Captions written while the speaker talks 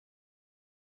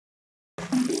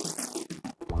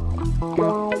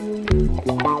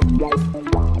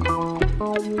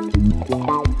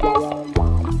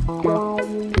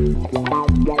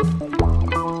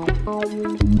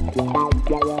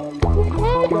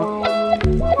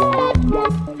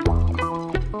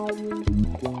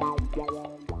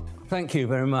Thank you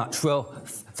very much. Well,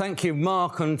 thank you,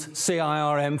 Mark and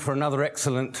CIRM, for another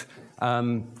excellent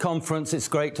conference. It's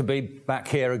great to be back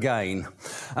here again.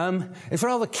 It's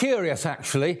rather curious,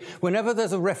 actually. Whenever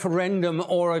there's a referendum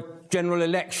or a general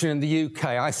election in the UK,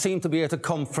 I seem to be at a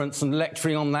conference and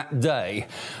lecturing on that day.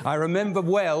 I remember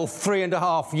well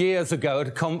 3.5 years ago at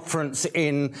a conference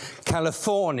in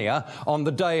California on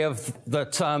the day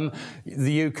that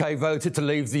the UK voted to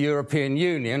leave the European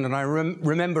Union, and I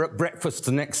remember at breakfast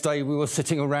the next day we were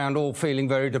sitting around all feeling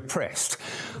very depressed.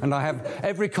 And I have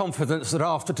every confidence that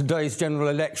after today's general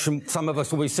election, some of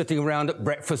us will be sitting around at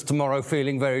breakfast tomorrow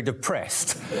feeling very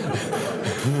depressed.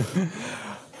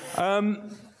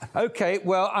 Okay,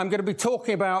 well, I'm going to be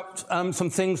talking about some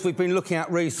things we've been looking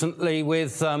at recently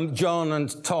with John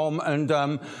and Tom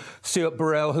and Stuart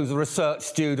Burrell, who's a research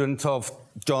student of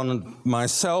John and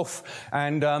myself.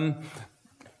 And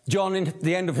John, at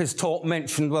the end of his talk,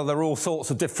 mentioned, well, there are all sorts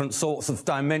of different sorts of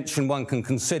dimension one can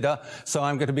consider. So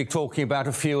I'm going to be talking about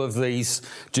a few of these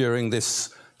during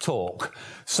this talk.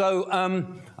 So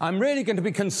I'm really going to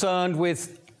be concerned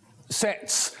with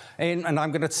sets and I'm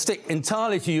going to stick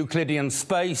entirely to Euclidean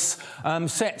space,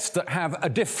 sets that have a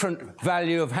different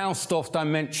value of Hausdorff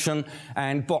dimension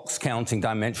and box counting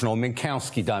dimension, or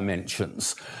Minkowski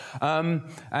dimensions.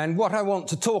 And what I want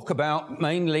to talk about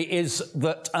mainly is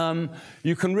that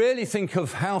you can really think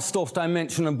of Hausdorff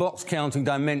dimension and box counting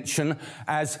dimension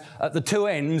as at the two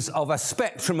ends of a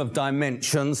spectrum of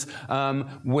dimensions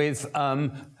with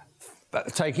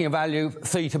taking a value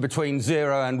theta between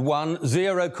 0 and 1,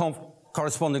 0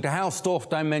 corresponding to Hausdorff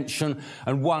dimension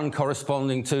and 1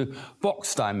 corresponding to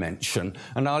box dimension.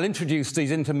 And I'll introduce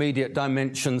these intermediate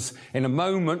dimensions in a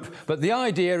moment, but the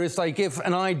idea is they give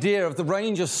an idea of the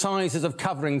range of sizes of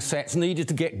covering sets needed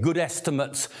to get good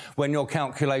estimates when you're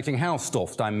calculating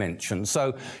Hausdorff dimensions.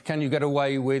 So can you get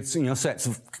away with sets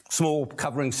of small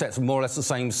covering sets of more or less the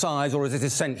same size, or is it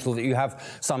essential that you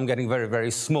have some getting very, very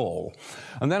small?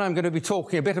 And then I'm going to be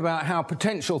talking a bit about how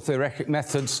potential theoretic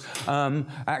methods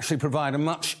actually provide a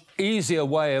much easier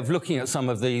way of looking at some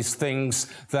of these things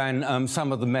than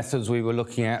some of the methods we were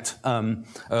looking at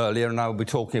earlier, and I will be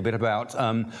talking a bit about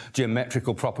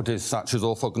geometrical properties such as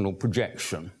orthogonal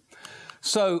projection.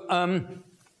 So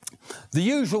the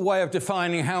usual way of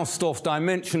defining Hausdorff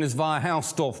dimension is via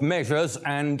Hausdorff measures,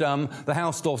 and the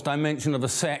Hausdorff dimension of a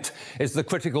set is the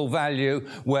critical value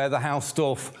where the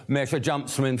Hausdorff measure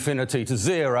jumps from infinity to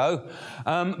 0.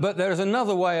 But there is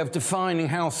another way of defining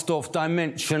Hausdorff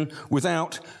dimension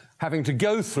without having to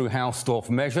go through Hausdorff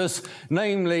measures,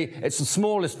 namely it's the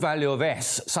smallest value of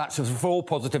S, such as for all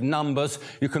positive numbers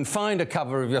you can find a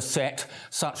cover of your set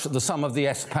such that the sum of the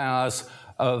S powers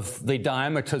of the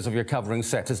diameters of your covering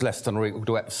set is less than or equal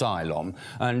to epsilon.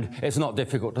 And it's not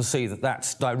difficult to see that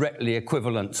that's directly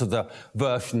equivalent to the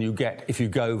version you get if you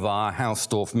go via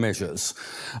Hausdorff measures.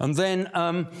 And then,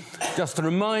 just to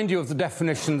remind you of the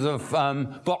definitions of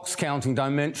box counting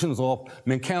dimensions or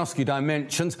Minkowski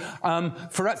dimensions,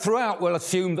 throughout we'll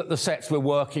assume that the sets we're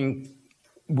working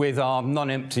with are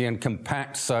non-empty and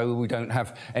compact, so we don't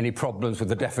have any problems with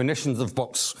the definitions of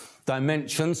box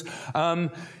dimensions.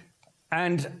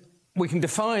 And we can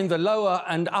define the lower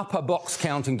and upper box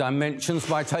counting dimensions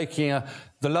by taking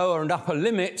the lower and upper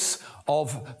limits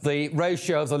of the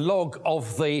ratio of the log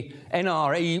of the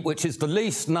NRE, which is the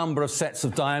least number of sets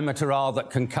of diameter R that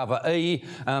can cover E,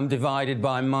 divided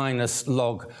by minus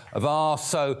log of R.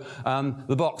 So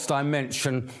the box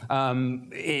dimension,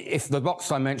 if the box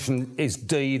dimension is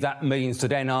D, that means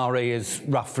that NRE is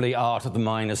roughly R to the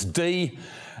minus D.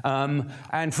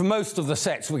 And for most of the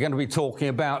sets we're going to be talking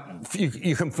about,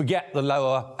 you can forget the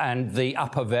lower and the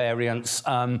upper variants.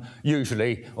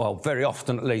 Usually, well, very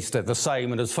often at least, they're the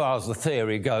same, and as far as the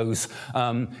theory goes,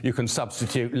 you can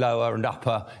substitute lower and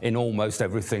upper in almost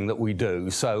everything that we do.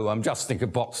 So just think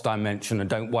of box dimension and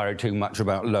don't worry too much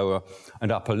about lower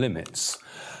and upper limits.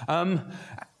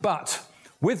 But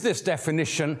with this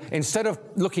definition, instead of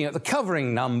looking at the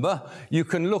covering number, you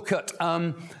can look at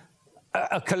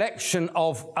a collection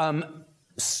of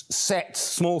sets,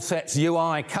 small sets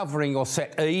UI covering your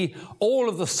set E, all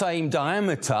of the same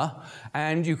diameter,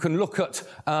 and you can look at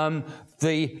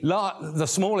the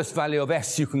smallest value of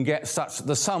S you can get such that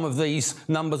the sum of these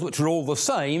numbers, which are all the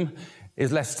same,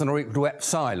 is less than or equal to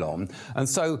epsilon. And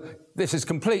so this is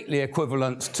completely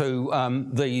equivalent to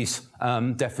these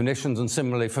definitions, and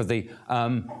similarly for the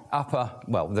upper,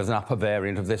 well, there's an upper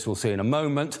variant of this we'll see in a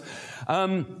moment.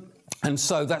 And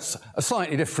so that's a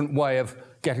slightly different way of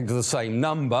getting to the same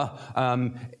number,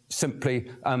 simply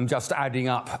just adding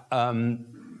up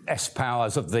S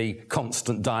powers of the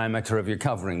constant diameter of your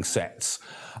covering sets.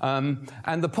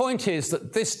 And the point is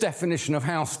that this definition of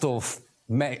Hausdorff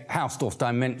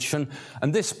dimension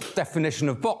and this definition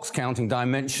of box counting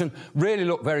dimension really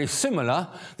look very similar.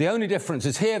 The only difference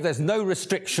is here there's no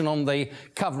restriction on the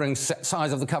covering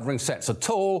size of the covering sets at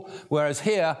all, whereas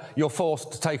here you're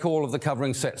forced to take all of the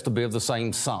covering sets to be of the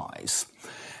same size.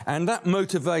 And that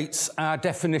motivates our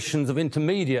definitions of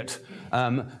intermediate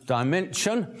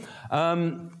dimension.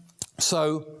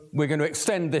 So we're going to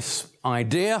extend this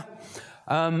idea.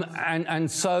 And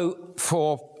so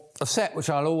for a set which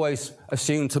I'll always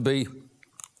assume to be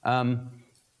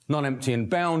non-empty and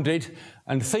bounded,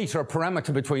 and theta a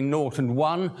parameter between 0 and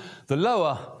 1, the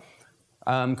lower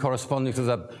corresponding to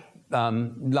the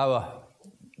lower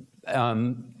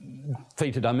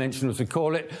theta dimension, as we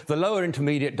call it, the lower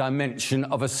intermediate dimension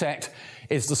of a set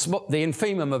is the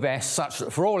infimum of S, such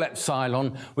that for all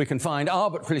epsilon we can find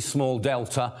arbitrarily small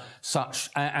delta such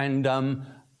and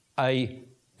a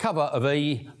cover of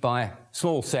E by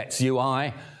small sets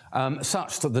UI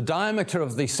such that the diameter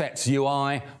of the sets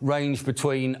UI range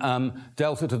between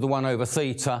delta to the 1 over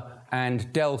theta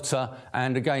and delta,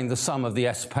 and again the sum of the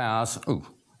S powers. Ooh,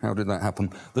 how did that happen?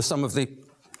 The sum of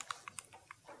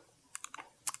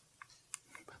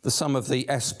the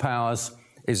S powers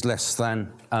is less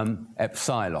than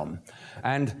epsilon.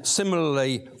 And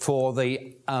similarly for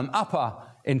the upper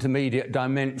intermediate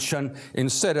dimension,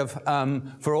 instead of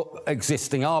for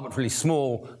existing arbitrarily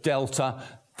small delta,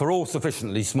 for all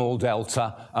sufficiently small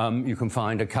delta, you can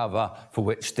find a cover for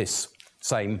which this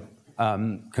same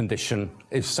condition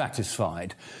is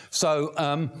satisfied. So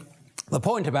the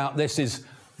point about this is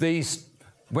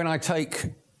when I take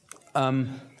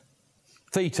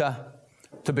theta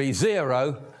to be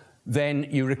 0, then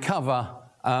you recover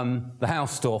the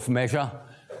Hausdorff measure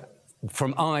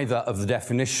from either of the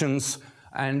definitions,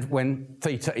 and when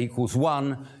theta equals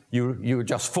 1, you're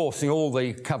just forcing all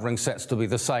the covering sets to be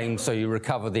the same, so you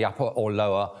recover the upper or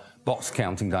lower box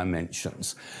counting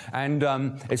dimensions. And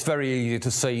it's very easy to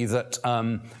see that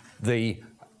the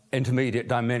intermediate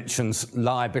dimensions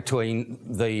lie between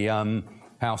the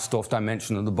Hausdorff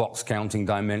dimension and the box counting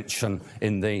dimension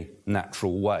in the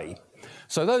natural way.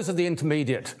 So those are the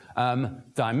intermediate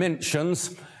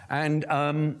dimensions,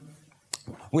 and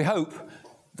we hope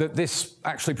that this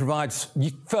actually provides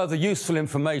further useful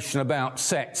information about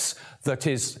sets that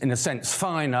is, in a sense,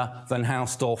 finer than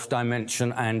Hausdorff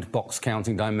dimension and box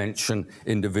counting dimension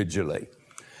individually.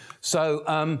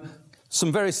 So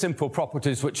some very simple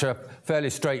properties which are fairly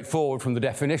straightforward from the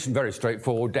definition, very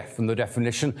straightforward from the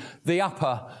definition. The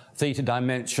upper theta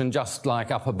dimension, just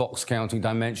like upper box counting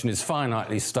dimension, is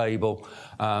finitely stable.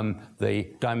 The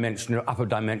upper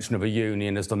dimension of a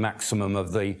union is the maximum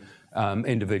of the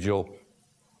individual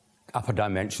upper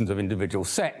dimensions of individual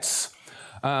sets.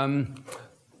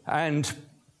 And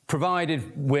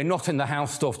provided we're not in the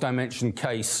Hausdorff dimension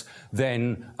case,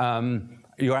 then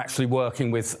you're actually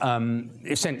working with,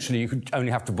 essentially you could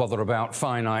only have to bother about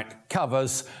finite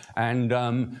covers, and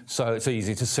so it's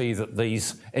easy to see that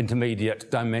these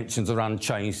intermediate dimensions are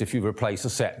unchanged if you replace a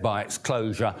set by its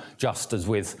closure, just as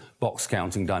with box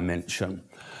counting dimension.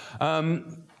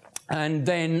 And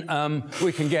then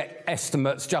we can get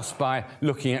estimates just by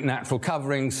looking at natural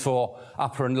coverings for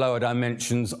upper and lower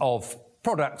dimensions of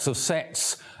products of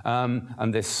sets,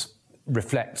 and this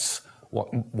reflects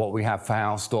what we have for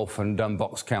Hausdorff and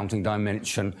box counting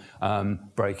dimension,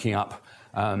 breaking up,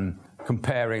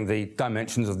 comparing the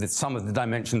dimensions of some of the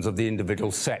dimensions of the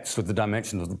individual sets with the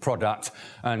dimensions of the product,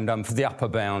 and for the upper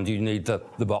bound you need the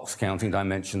box counting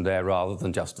dimension there rather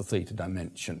than just the theta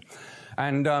dimension.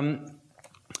 And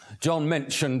John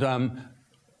mentioned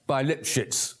by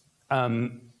Lipschitz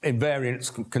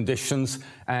invariance conditions,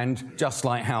 and just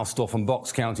like Hausdorff and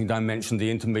box counting dimension,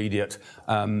 the intermediate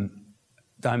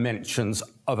dimensions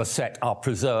of a set are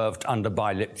preserved under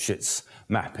by Lipschitz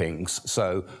mappings,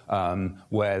 so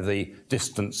where the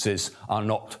distances are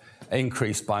not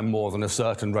increased by more than a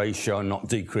certain ratio and not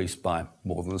decreased by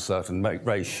more than a certain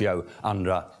ratio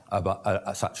under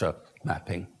such a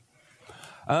mapping.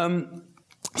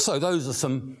 So those are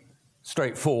some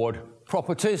straightforward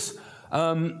properties.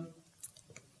 And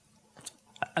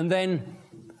then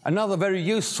another very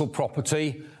useful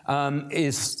property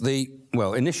is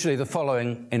initially the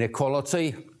following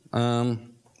inequality. Where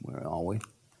are we?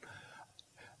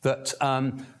 That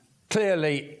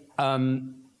clearly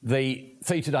the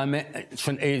theta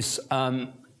dimension is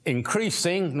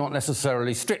increasing, not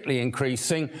necessarily strictly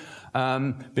increasing,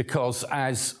 because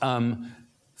as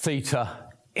theta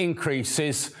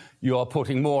increases, you're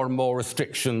putting more and more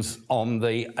restrictions on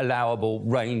the allowable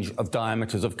range of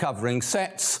diameters of covering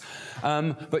sets.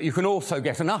 But you can also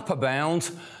get an upper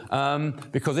bound,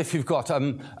 because if you've got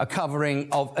a covering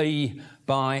of E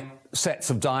by sets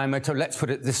of diameter, let's put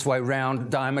it this way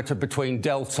round, diameter between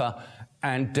delta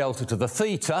and delta to the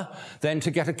theta, then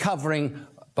to get a covering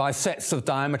by sets of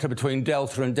diameter between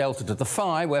delta and delta to the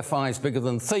phi, where phi is bigger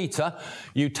than theta,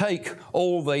 you take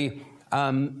all the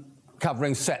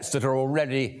covering sets that are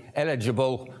already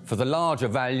eligible for the larger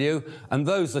value, and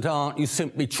those that aren't, you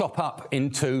simply chop up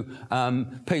into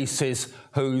pieces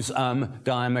whose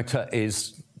diameter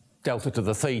is delta to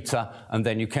the theta, and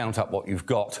then you count up what you've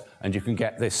got, and you can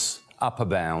get this upper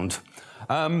bound.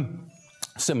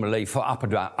 Similarly, for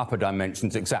upper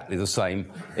dimensions, exactly the same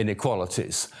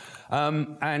inequalities.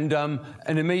 And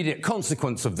an immediate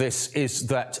consequence of this is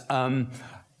that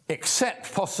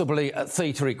except possibly at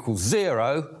theta equals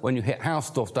 0, when you hit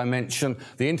Hausdorff dimension,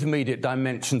 the intermediate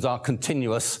dimensions are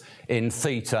continuous in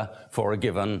theta for a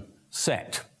given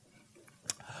set.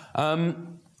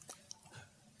 I'm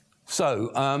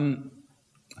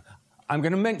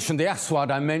going to mention the Assois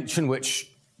dimension,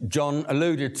 which John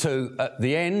alluded to at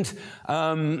the end,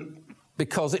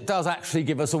 because it does actually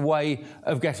give us a way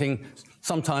of getting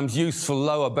sometimes useful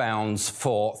lower bounds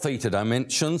for theta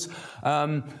dimensions.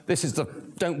 This is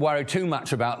don't worry too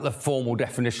much about the formal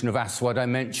definition of Assois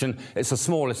dimension. It's the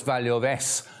smallest value of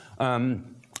S,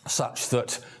 such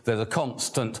that there's a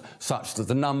constant, such that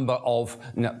the number of,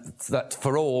 that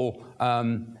for all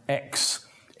X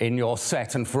in your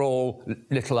set and for all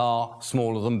little r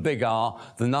smaller than big R,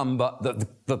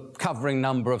 the covering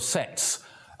number of sets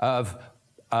of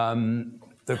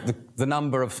the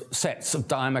number of sets of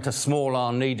diameter small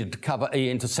r needed to cover E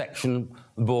intersection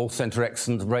the ball centre X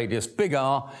and the radius big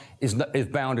R is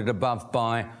bounded above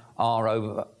by R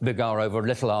over big R over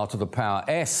little r to the power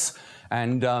S,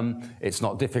 and it's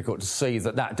not difficult to see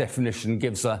that that definition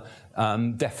gives a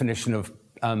definition of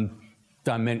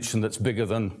dimension that's bigger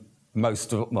than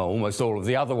almost all of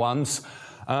the other ones,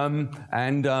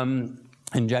 and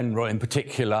in general, in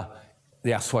particular,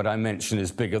 the Assois dimension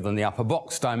is bigger than the upper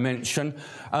box dimension,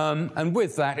 and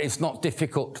with that, it's not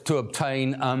difficult to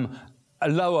obtain a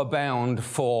lower bound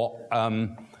for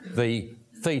the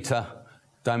theta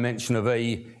dimension of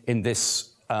E in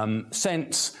this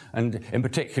sense, and in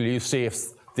particular, you see if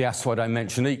the Assois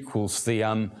dimension equals the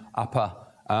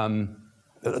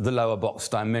the lower box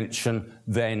dimension,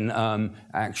 then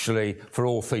actually for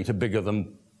all theta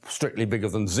strictly bigger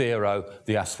than 0,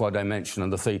 the Assois dimension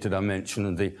and the theta dimension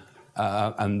and the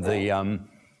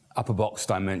upper box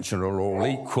dimension are all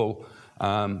equal.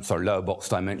 Lower box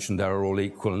dimension, they are all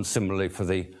equal, and similarly for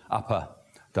the upper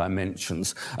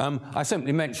dimensions. I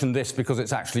simply mention this because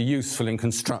it's actually useful in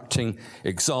constructing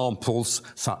examples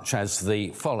such as the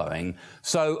following.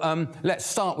 So let's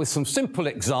start with some simple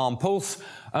examples.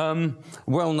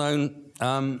 Well-known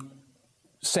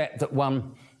set that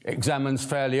one examines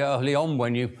fairly early on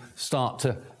when you start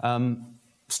to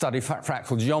study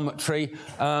fractal geometry,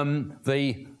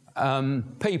 the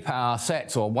p-power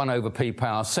sets, or 1 over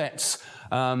p-power sets,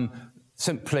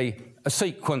 simply a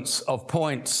sequence of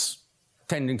points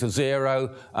tending to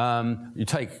 0.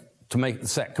 To make the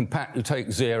set compact, you take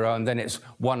 0, and then it's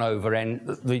 1 over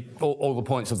n, all the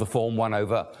points of the form 1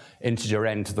 over integer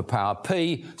n to the power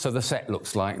p, so the set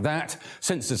looks like that.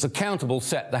 Since it's a countable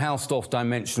set, the Hausdorff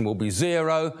dimension will be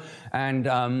 0, and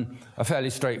a fairly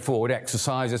straightforward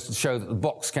exercise is to show that the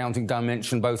box counting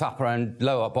dimension, both upper and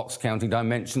lower box counting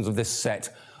dimensions of this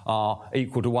set, are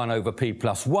equal to 1 over p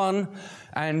plus 1,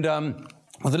 and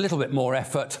with a little bit more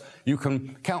effort, you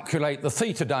can calculate the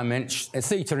theta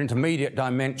intermediate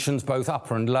dimensions, both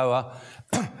upper and lower,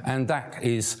 and that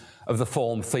is of the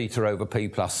form theta over p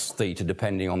plus theta,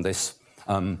 depending on this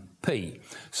p.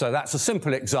 So that's a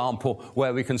simple example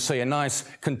where we can see a nice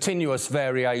continuous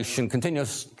variation,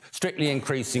 continuous strictly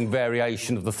increasing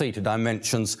variation of the theta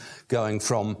dimensions going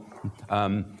from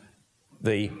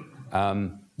the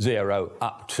 0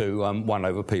 up to 1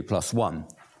 over p plus 1.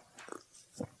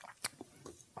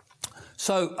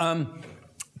 So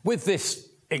with this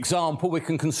example, we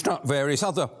can construct various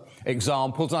other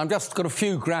examples. I've just got a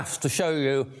few graphs to show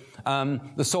you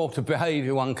the sort of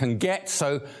behaviour one can get.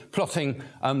 So plotting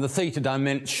the theta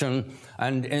dimension,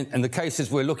 and in the cases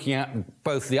we're looking at,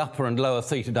 both the upper and lower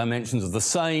theta dimensions are the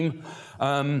same,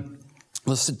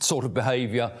 the sort of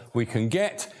behaviour we can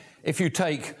get. If you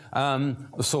take the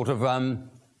sort of 1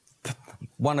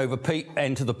 over p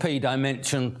n to the p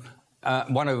dimension,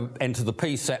 1 over n to the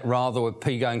p set, rather, with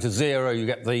p going to 0, you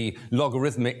get the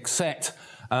logarithmic set,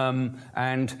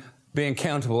 and being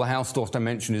countable, the Hausdorff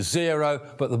dimension is 0,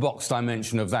 but the box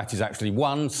dimension of that is actually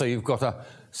 1, so you've got a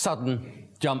sudden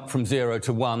jump from 0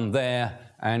 to 1 there,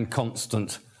 and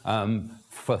constant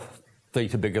for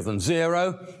theta bigger than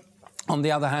 0. On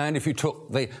the other hand, if you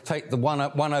take the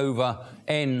 1 over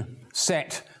n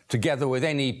set together with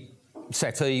any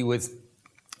set E with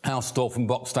Hausdorff and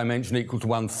box dimension equal to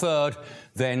 1/3,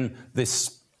 then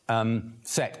this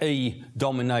set E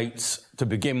dominates to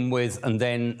begin with, and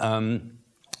then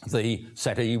the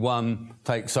set E1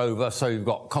 takes over, so you've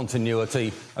got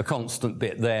continuity, a constant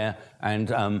bit there,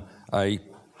 and a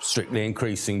strictly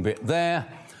increasing bit there.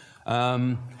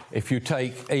 If you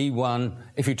take E1,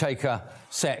 if you take a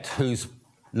set whose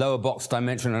lower box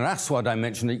dimension and Assois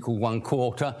dimension equal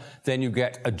 1/4, then you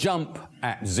get a jump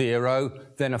at 0,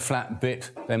 then a flat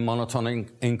bit, then monotonic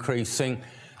increasing.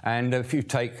 And if you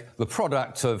take the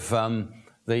product of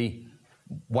the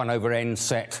 1 over n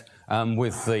set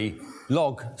with the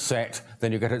log set,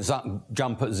 then you get a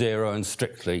jump at 0 and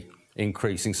strictly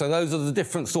increasing. So those are the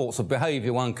different sorts of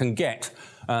behaviour one can get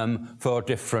for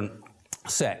different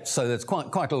sets. So there's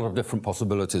quite a lot of different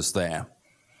possibilities there.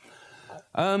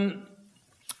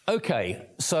 Okay,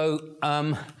 so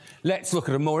let's look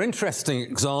at a more interesting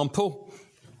example.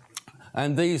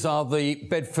 And these are the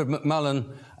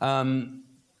Bedford-McMullen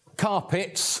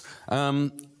carpets,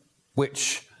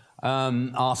 which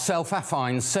are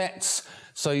self-affine sets.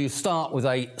 So you start with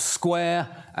a square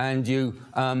and you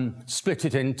split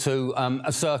it into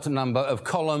a certain number of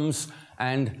columns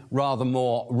and rather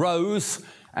more rows,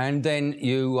 and then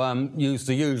you use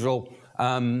the usual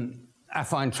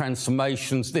affine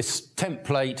transformations. This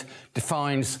template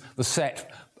defines the set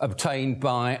obtained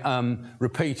by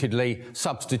repeatedly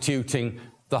substituting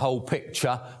the whole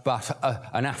picture, but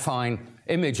an affine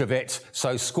image of it,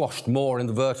 so squashed more in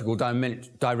the vertical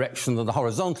direction than the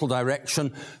horizontal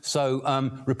direction. So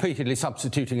repeatedly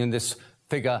substituting in this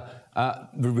figure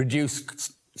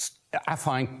reduced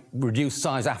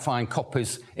size affine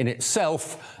copies in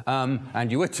itself, and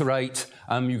you iterate,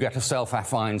 you get a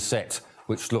self-affine set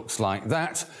which looks like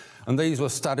that. And these were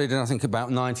studied in, I think,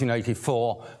 about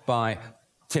 1984 by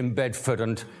Tim Bedford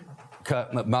and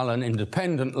Kurt McMullen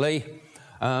independently.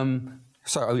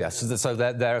 So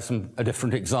there are a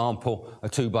different example, a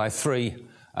 2 by 3,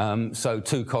 so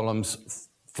 2 columns,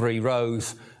 3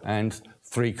 rows, and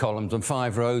 3 columns and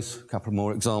 5 rows. A couple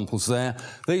more examples there.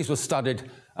 These were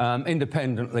studied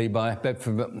independently by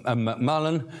Bedford and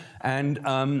McMullen, and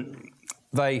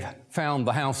they found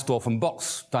the Hausdorff and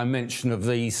box dimension of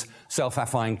these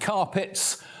self-affine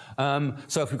carpets.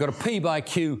 So if we've got a P by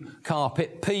Q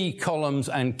carpet, P columns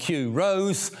and Q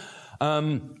rows,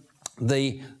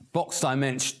 the box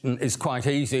dimension is quite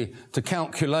easy to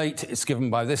calculate. It's given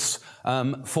by this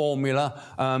formula.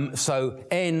 So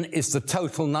N is the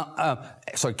total,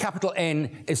 capital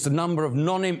N is the number of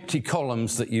non-empty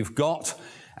columns that you've got,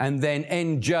 and then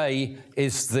Nj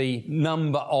is the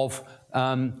number of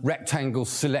rectangles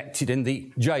selected in the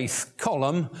jth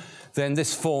column. Then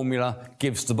this formula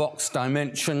gives the box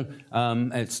dimension.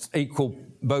 It's equal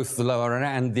both the lower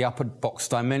and the upper box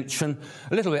dimension.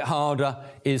 A little bit harder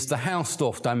is the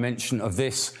Hausdorff dimension of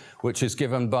this, which is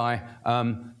given by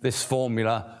this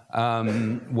formula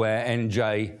where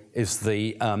Nj is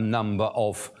the number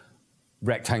of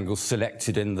rectangles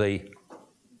selected in the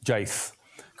jth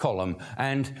column.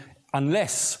 And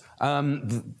unless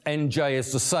Nj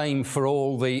is the same for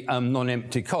all the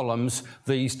non-empty columns,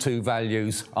 these two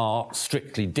values are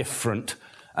strictly different.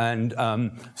 And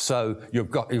so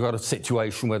you've got a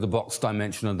situation where the box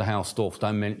dimension and the Hausdorff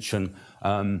dimension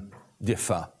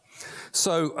differ.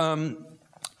 So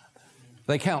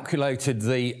they calculated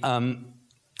the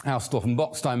Hausdorff and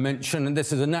box dimension, and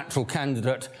this is a natural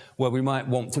candidate where we might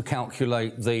want to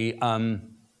calculate the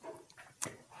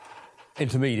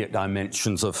intermediate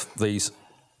dimensions of these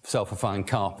self-affine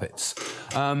carpets.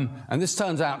 And this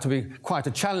turns out to be quite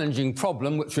a challenging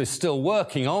problem, which we're still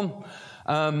working on.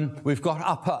 We've got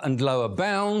upper and lower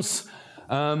bounds.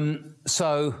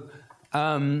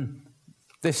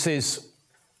 This is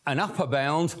an upper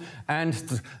bound,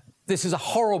 and this is a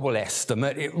horrible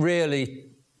estimate. It really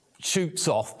shoots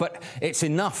off, but it's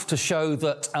enough to show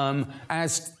that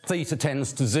as theta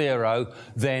tends to 0,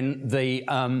 then the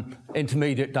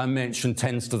intermediate dimension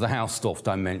tends to the Hausdorff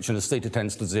dimension. As theta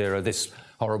tends to 0, this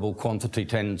horrible quantity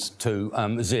tends to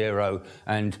 0,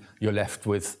 and you're left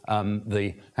with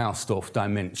the Hausdorff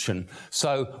dimension.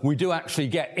 So we do actually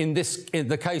get, in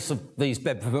the case of these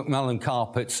Bedford-McMullen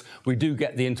carpets, we do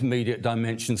get the intermediate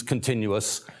dimensions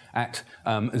continuous at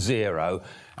 0.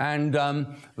 And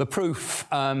the proof,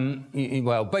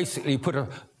 well, basically you put a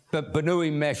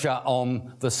Bernoulli measure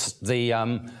on the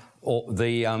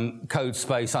code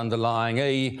space underlying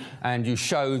E, and you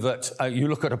show that you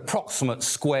look at approximate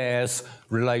squares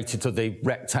related to the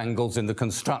rectangles in the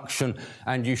construction,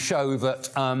 and you show that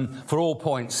for all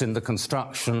points in the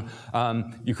construction,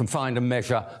 you can find a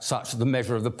measure such that the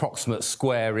measure of the approximate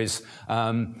square is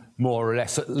more or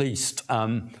less at least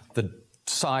the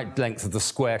side length of the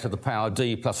square to the power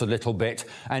d plus a little bit,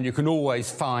 and you can always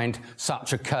find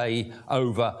such a k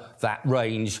over that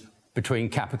range between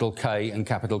capital K and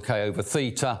capital K over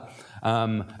theta,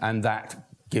 and that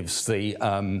gives the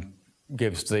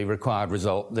required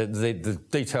result. The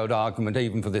detailed argument,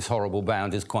 even for this horrible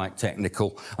bound, is quite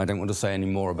technical. I don't want to say any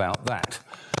more about that.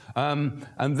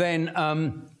 And then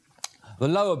the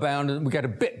lower bound, we get a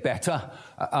bit better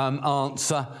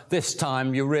answer. This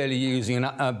time you're really using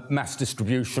a mass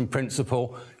distribution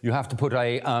principle. You have to put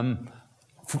a,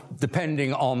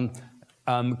 depending on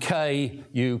K,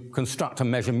 you construct a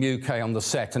measure mu K on the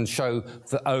set and show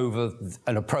that over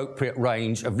an appropriate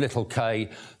range of little k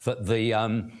that the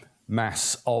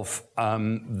mass of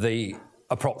the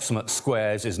approximate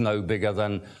squares is no bigger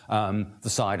than the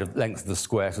side of length of the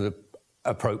square to the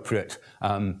appropriate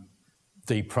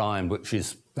d prime, which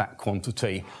is that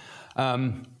quantity.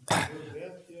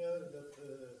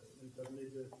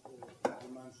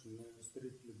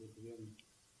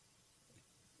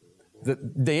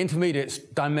 The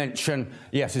intermediate dimension,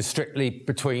 yes, is strictly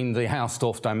between the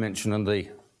Hausdorff dimension and the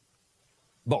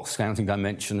box counting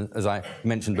dimension, as I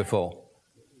mentioned before.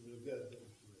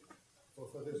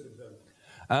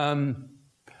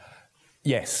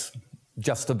 Yes,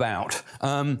 just about.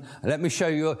 Let me show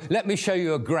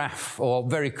you a graph, or a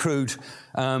very crude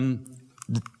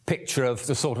picture of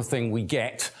the sort of thing we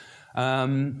get.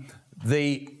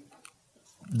 The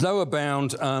lower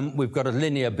bound, we've got a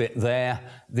linear bit there.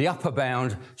 The upper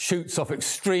bound shoots off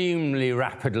extremely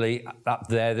rapidly up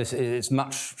there. It's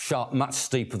much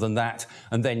steeper than that,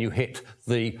 and then you hit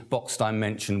the box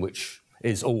dimension, which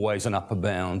is always an upper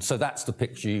bound. So that's the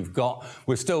picture you've got.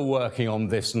 We're still working on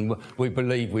this, and we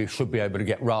believe we should be able to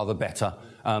get rather better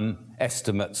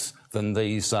estimates than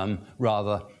these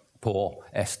rather poor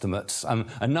estimates.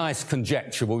 A nice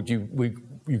conjecture would you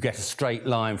get a straight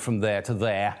line from there to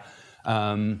there.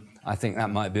 I think that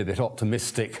might be a bit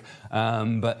optimistic,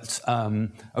 but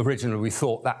originally we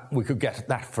thought that we could get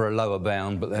that for a lower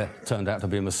bound, but there turned out to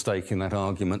be a mistake in that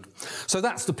argument. So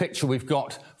that's the picture we've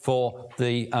got for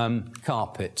the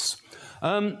carpets.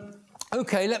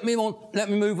 Okay, let me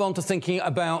move on to thinking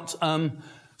about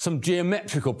some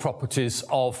geometrical properties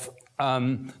of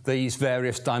these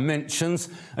various dimensions,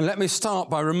 and let me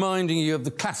start by reminding you of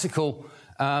the classical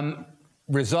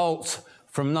result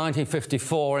from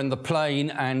 1954 in the plane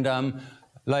and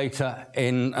later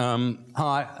in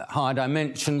higher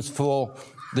dimensions for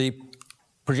the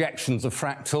projections of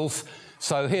fractals.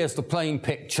 So here's the plane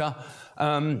picture.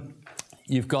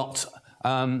 You've got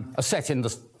a set in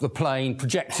the plane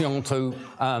projecting onto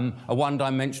a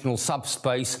one-dimensional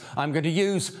subspace. I'm going to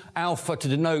use alpha to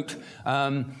denote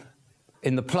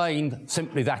in the plane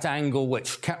simply that angle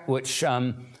which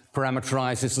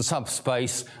parameterizes the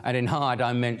subspace, and in higher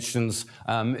dimensions,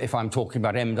 if I'm talking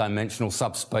about m-dimensional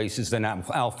subspaces, then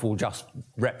alpha will just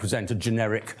represent a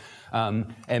generic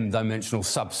m-dimensional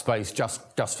subspace,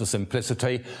 just for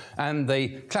simplicity. And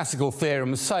the classical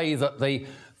theorems say that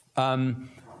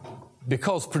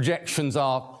because projections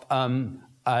are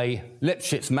a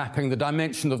Lipschitz mapping, the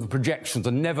dimension of the projections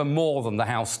are never more than the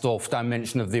Hausdorff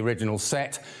dimension of the original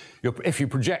set. If you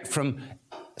project from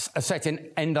a set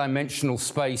in n-dimensional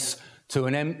space to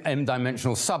an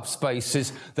m-dimensional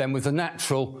subspaces, then with the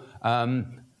natural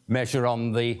measure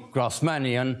on the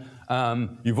Grassmannian,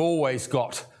 you've always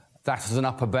got that as an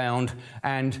upper bound,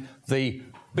 and the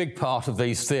big part of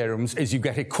these theorems is you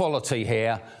get equality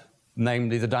here,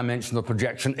 namely the dimension of the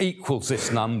projection equals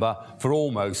this number for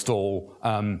almost all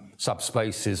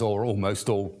subspaces or almost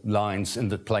all lines in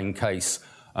the plane case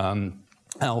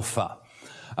alpha.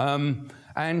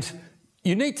 And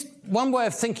you need one way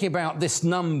of thinking about this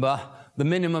number, the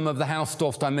minimum of the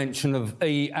Hausdorff dimension of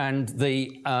E and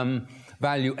the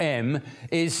value m,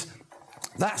 is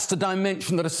that's the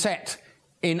dimension that a set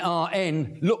in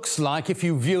Rn looks like if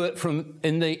you view it from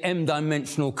in the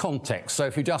m-dimensional context. So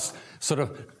if you just sort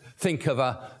of think of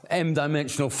a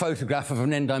m-dimensional photograph of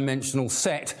an n-dimensional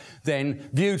set, then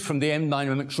viewed from the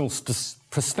m-dimensional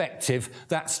perspective,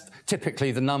 that's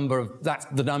typically the number of, that's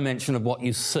the dimension of what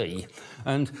you see.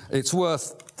 And it's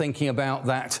worth thinking about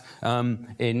that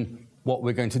in what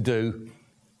we're going to do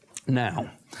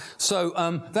now. So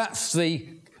that's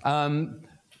the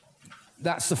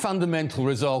fundamental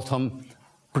result on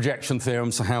projection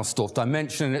theorems for Hausdorff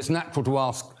dimension, and it's natural to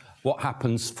ask what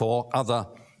happens for other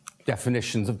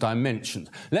definitions of dimensions.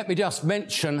 Let me just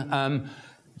mention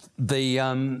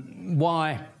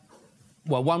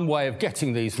one way of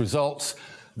getting these results.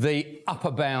 The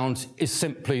upper bound is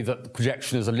simply that the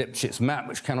projection is a Lipschitz map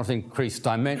which cannot increase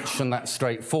dimension. That's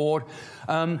straightforward.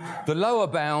 The lower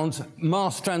bound,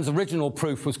 Marstrand's original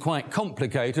proof was quite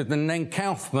complicated, and then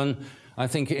Kaufmann, I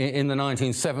think in the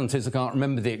 1970s, I can't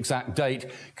remember the exact date,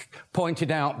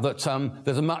 pointed out that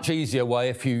there's a much easier way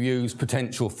if you use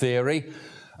potential theory.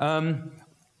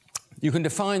 You can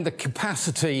define the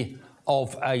capacity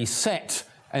of a set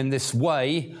in this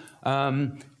way.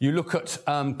 You look at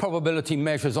probability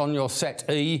measures on your set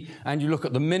E, and you look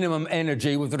at the minimum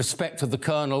energy with respect to the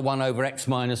kernel 1 over x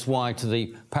minus y to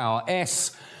the power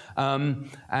s,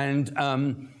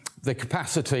 the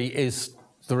capacity is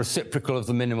the reciprocal of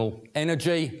the minimal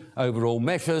energy over all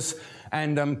measures.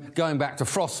 And going back to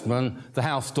Frostman, the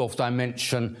Hausdorff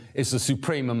dimension is the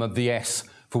supremum of the S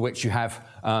for which you have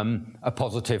a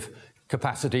positive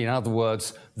capacity. In other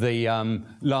words, the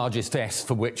largest S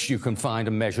for which you can find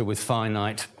a measure with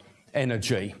finite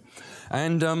energy.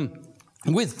 And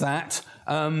with that,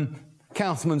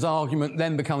 Kaufmann's argument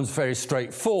then becomes very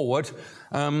straightforward.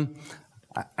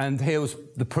 And here was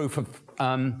the proof of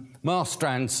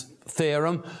Marstrand's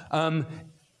theorem,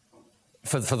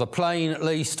 for the plane at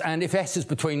least. And if S is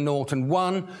between 0 and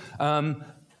 1,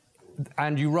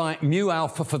 and you write mu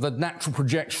alpha for the natural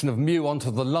projection of mu onto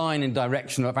the line in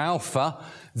direction of alpha,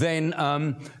 then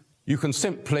you can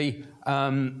simply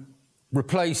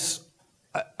replace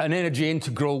an energy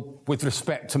integral with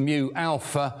respect to mu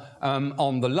alpha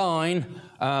on the line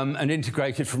and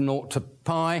integrate it from 0 to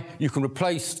pi. You can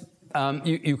replace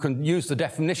you can use the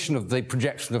definition of the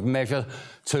projection of measure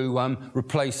to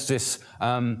replace this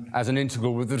as an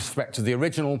integral with respect to the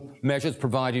original measures,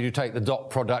 provided you take the dot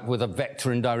product with a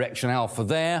vector in direction alpha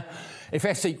there. If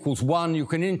S equals 1, you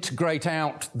can integrate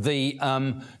out the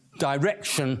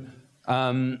direction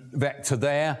vector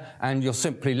there, and you're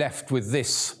simply left with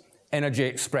this energy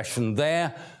expression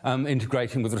there,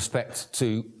 integrating with respect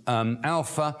to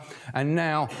alpha. And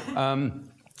now,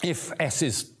 if S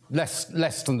is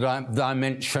less than the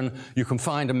dimension, you can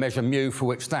find a measure mu for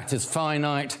which that is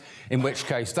finite, in which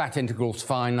case that integral is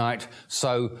finite,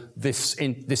 so this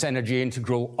energy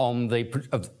integral on the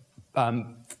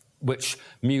which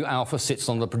mu alpha sits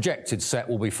on the projected set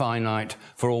will be finite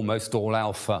for almost all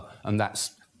alpha, and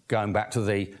that's going back to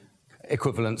the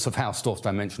equivalence of Hausdorff's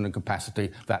dimension and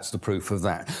capacity. That's the proof of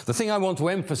that. The thing I want to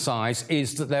emphasize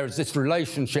is that there is this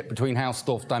relationship between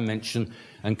Hausdorff dimension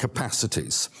and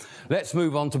capacities. Let's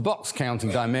move on to box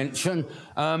counting dimension,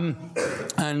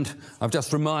 and I've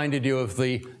just reminded you of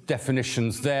the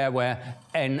definitions there, where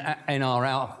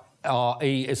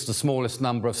NRE is the smallest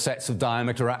number of sets of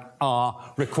diameter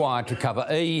R required to cover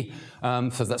E,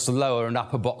 so that's the lower and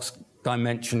upper box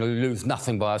dimension. You lose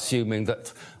nothing by assuming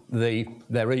that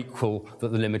they're equal,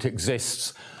 that the limit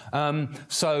exists.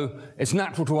 So it's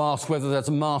natural to ask whether there's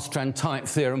a Marstrand-type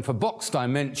theorem for box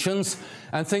dimensions,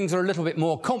 and things are a little bit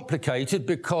more complicated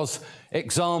because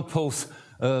examples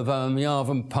of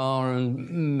Yarvan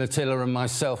and Mattila and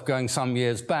myself going some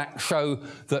years back show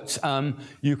that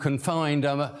you can find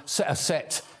a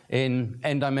set in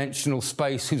n-dimensional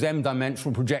space whose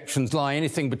m-dimensional projections lie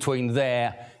anything between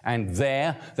there and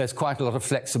there. There's quite a lot of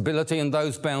flexibility, and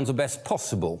those bounds are best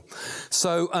possible.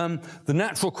 So the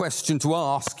natural question to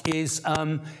ask is,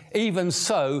 even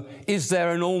so, is there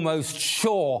an almost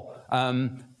sure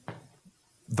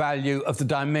value of the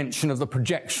dimension of the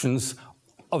projections,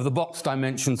 of the box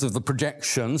dimensions of the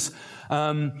projections?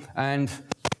 And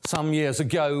some years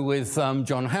ago with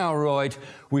John Howroyd,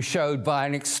 we showed by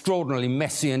an extraordinarily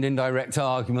messy and indirect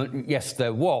argument, yes,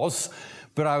 there was,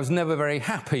 but I was never very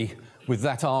happy with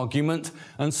that argument,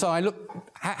 and so I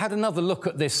had another look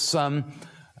at this 2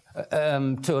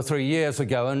 or 3 years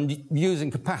ago, and using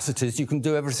capacities you can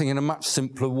do everything in a much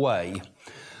simpler way.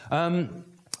 And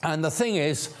the thing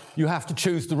is, you have to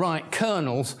choose the right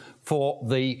kernels for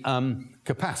the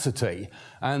capacity,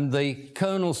 and the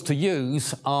kernels to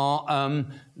use are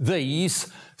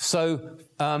these. So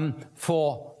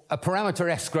for a parameter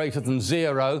s greater than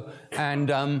 0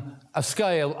 and a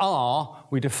scale r,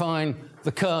 we define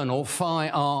the kernel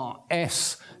phi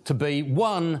rs to be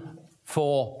 1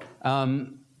 for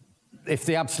if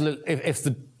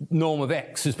the norm of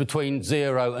x is between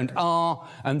 0 and r,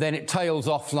 and then it tails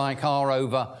off like r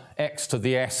over x to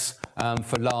the s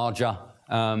for larger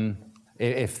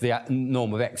if the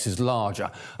norm of x is larger.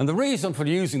 And the reason for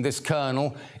using this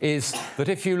kernel is that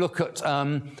if you look at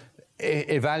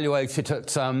evaluate it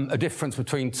at a difference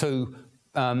between two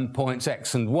points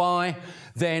x and y,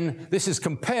 then this is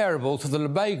comparable to the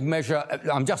Lebesgue measure.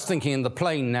 I'm just thinking in the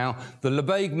plane now. The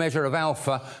Lebesgue measure of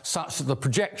alpha, such that the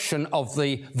projection of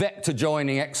the vector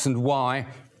joining x and y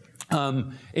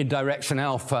in direction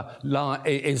alpha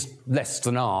is less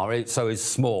than r, so is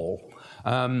small.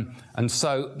 And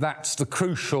so that's the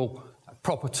crucial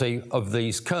property of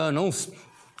these kernels.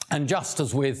 And just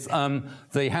as with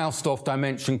the Hausdorff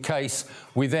dimension case,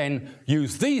 we then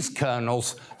use these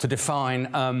kernels to define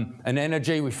an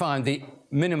energy. We find the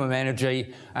minimum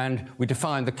energy, and we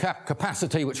define the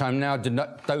capacity, which I'm now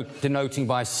denoting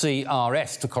by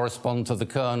CRS to correspond to the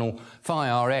kernel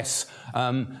phi RS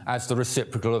as the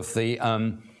reciprocal of the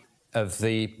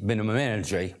minimum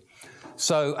energy.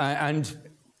 So,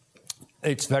 and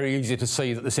it's very easy to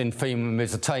see that this infimum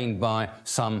is attained by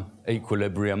some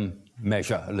equilibrium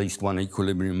measure, at least one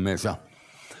equilibrium measure.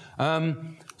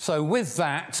 So with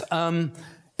that,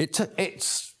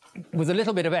 it's with a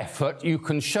little bit of effort, you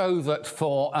can show that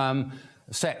for a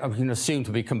set we can assume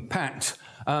to be compact,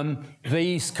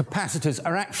 these capacitors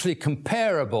are actually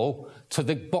comparable to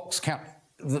the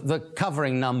the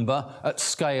covering number at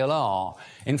scale r.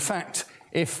 In fact,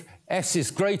 if s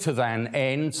is greater than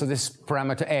n, so this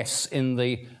parameter s in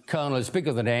the kernel is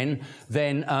bigger than n,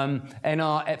 then nr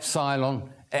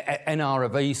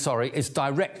of e, is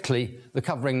directly, the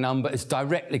covering number is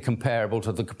directly comparable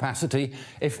to the capacity.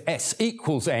 If s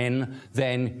equals n,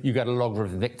 then you get a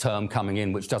logarithmic term coming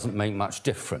in, which doesn't make much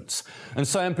difference. And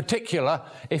so in particular,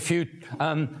 if you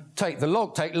take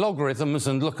logarithms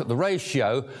and look at the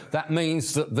ratio, that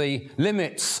means that the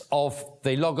limits of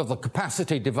the log of the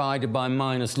capacity divided by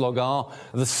minus log r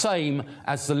are the same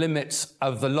as the limits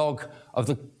of the log of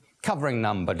the covering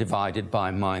number divided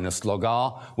by minus log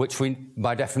r, which we,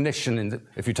 by definition,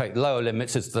 if you take lower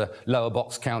limits, is the lower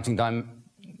box counting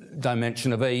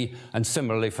dimension of E, and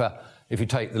similarly for if you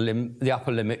take the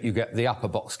upper limit, you get the upper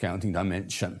box counting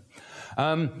dimension.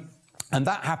 And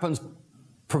that happens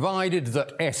provided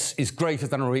that S is greater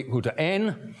than or equal to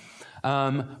n,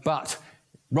 but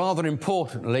rather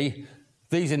importantly,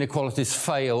 these inequalities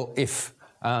fail if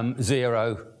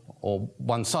 0, or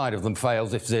one side of them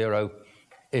fails if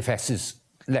s is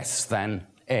less than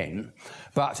n.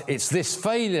 But it's this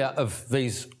failure of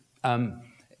these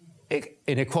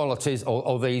inequalities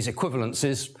or these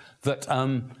equivalences that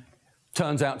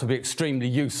turns out to be extremely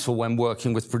useful when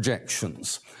working with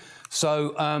projections.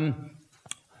 So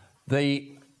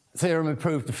the theorem we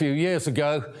proved a few years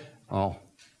ago, or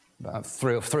about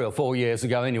three or four years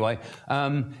ago anyway,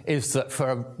 is that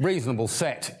for a reasonable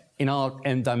set in our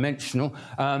n-dimensional,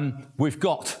 we've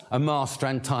got a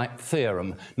Marstrand-type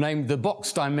theorem, named the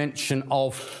box dimension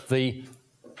of the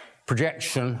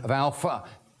projection of alpha,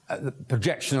 the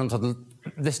projection onto the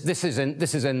this is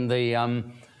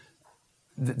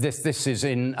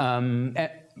in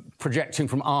projecting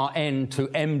from Rn to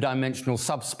m-dimensional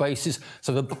subspaces.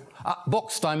 So the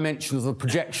box dimension of the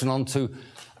projection onto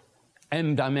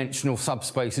m-dimensional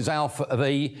subspaces alpha of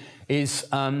E is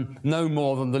no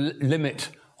more than the limit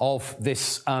of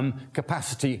this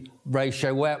capacity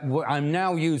ratio, where I'm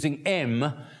now using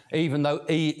m, even though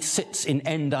E sits in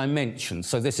n dimensions.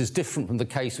 So this is different from the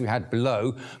case we had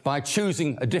below. By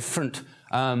choosing a different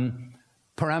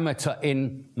parameter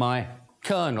in my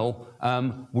kernel,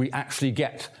 we actually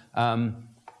get an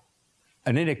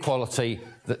inequality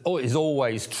that is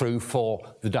always true for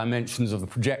the dimensions of the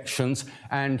projections,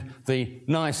 and the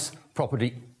nice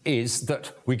property is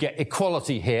that we get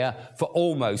equality here for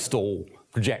almost all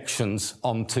projections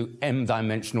onto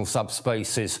m-dimensional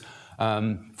subspaces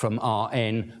from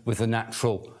Rn with a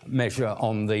natural measure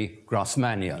on the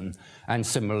Grassmannian, and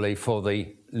similarly for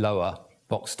the lower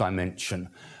box dimension.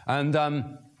 And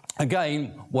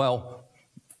again, well,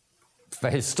 for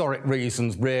historic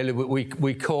reasons, really,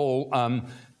 we call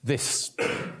this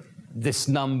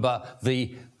number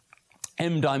the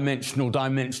m-dimensional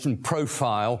dimension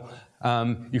profile.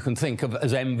 You can think of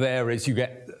as m varies, you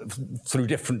get through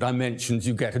different dimensions,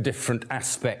 you get a different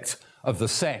aspect of the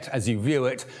set as you view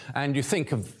it, and you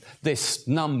think of this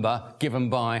number given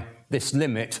by this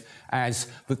limit as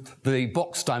the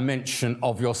box dimension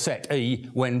of your set E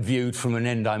when viewed from an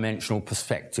n-dimensional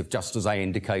perspective, just as I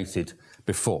indicated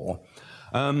before.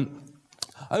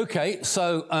 Okay,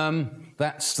 so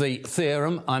that's the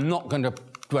theorem. I'm not going to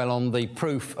dwell on the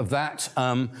proof of that.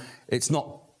 It's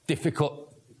not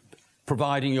difficult,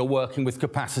 providing you're working with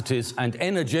capacities and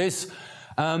energies.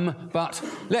 But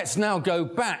let's now go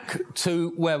back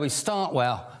to where we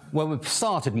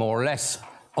started more or less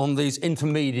on these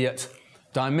intermediate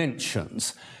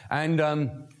dimensions. And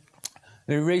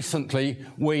recently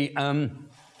we,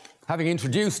 having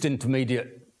introduced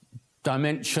intermediate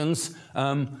dimensions.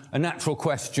 A natural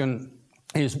question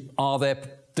is, are there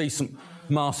decent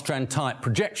Marstrand-type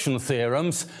projection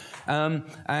theorems?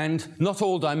 And not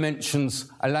all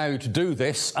dimensions allow you to do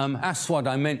this. Aswa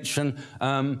dimension,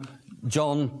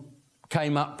 John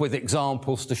came up with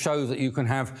examples to show that you can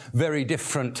have very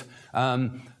different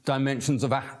dimensions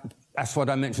of Aswa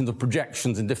dimensions of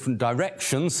projections in different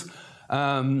directions.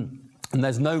 And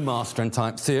there's no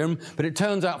Marstrand-type theorem, but it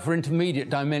turns out for intermediate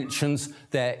dimensions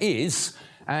there is,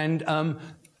 and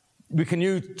we can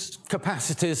use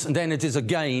capacities and energies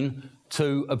again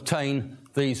to obtain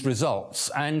these results.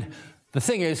 And the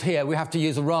thing is here we have to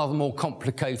use a rather more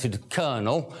complicated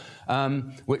kernel,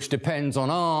 which depends on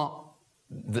R,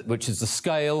 which is the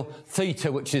scale,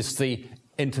 theta, which is the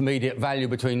intermediate value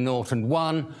between 0 and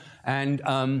 1, and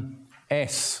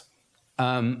S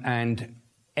and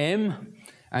M.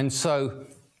 And so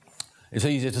it's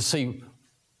easier to see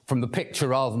from the picture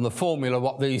rather than the formula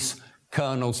what these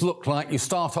kernels look like. You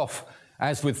start off,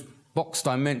 as with box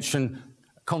dimension,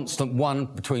 constant 1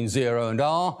 between 0 and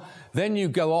R. Then you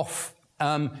go off,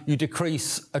 you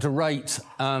decrease at a rate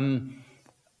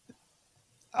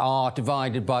R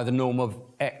divided by the norm of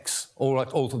x,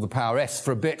 all to the power s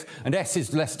for a bit, and s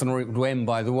is less than or equal to m,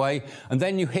 by the way. And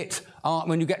then you hit R,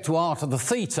 when you get to R to the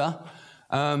theta,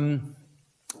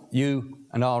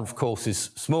 and R of course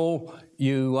is small,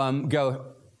 you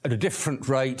go at a different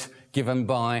rate given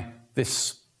by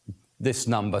this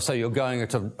number. So you're going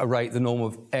at a rate, the norm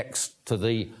of x to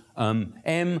the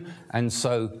m, and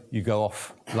so you go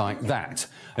off like that.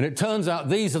 And it turns out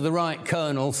these are the right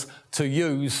kernels to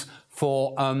use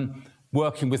for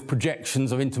working with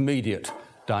projections of intermediate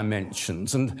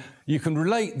dimensions. And you can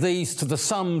relate these to the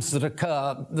sums that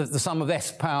occur, the sum of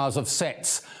S powers of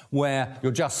sets, where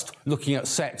you're just looking at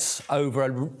sets over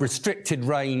a restricted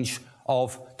range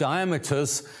of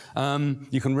diameters.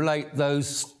 You can relate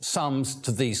those sums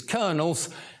to these kernels,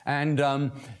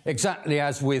 and exactly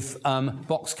as with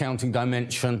box counting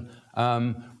dimension,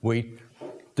 we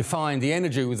define the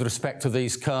energy with respect to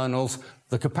these kernels.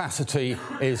 The capacity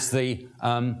is the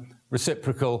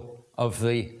reciprocal of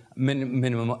the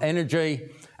minimum energy,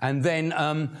 and then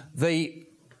the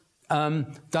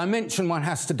dimension one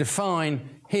has to define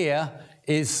here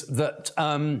is that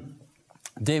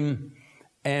dim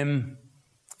m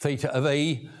theta of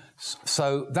E,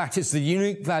 so that is the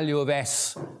unique value of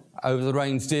S over the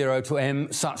range 0 to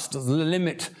m, such that the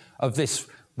limit of this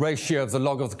ratio of the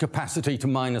log of the capacity to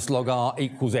minus log R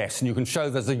equals S. And you can show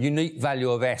there's a unique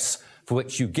value of S for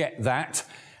which you get that.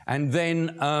 And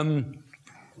then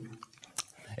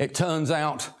it turns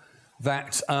out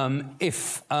that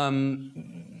if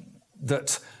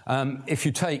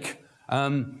you take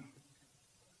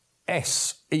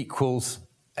S equals,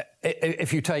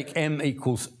 if you take m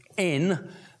equals n,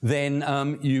 then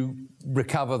you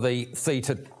recover the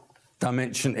theta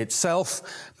dimension itself.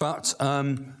 But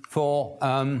for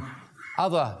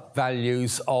other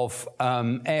values of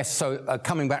S, so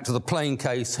coming back to the plane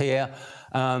case here,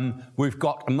 we've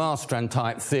got a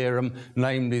Marstrand-type theorem,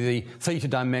 namely the theta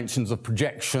dimensions of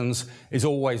projections is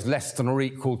always less than or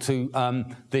equal to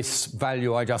this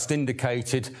value I just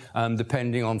indicated,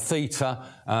 depending on theta.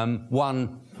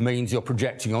 1 means you're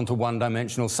projecting onto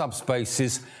one-dimensional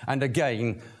subspaces, and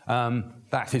again,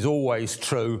 that is always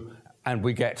true, and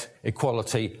we get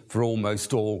equality for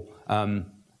almost all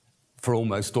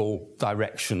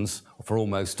directions, for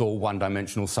almost all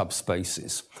one-dimensional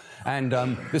subspaces. And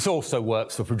this also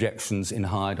works for projections in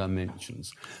higher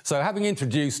dimensions. So having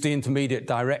introduced the intermediate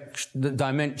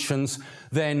dimensions,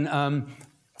 then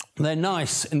they're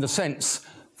nice in the sense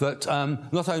that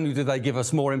not only do they give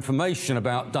us more information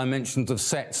about dimensions of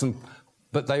sets,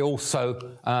 but they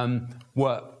also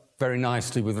work very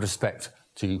nicely with respect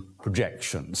to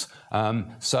projections.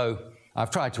 So I've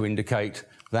tried to indicate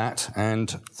that, and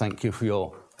thank you for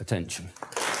your attention.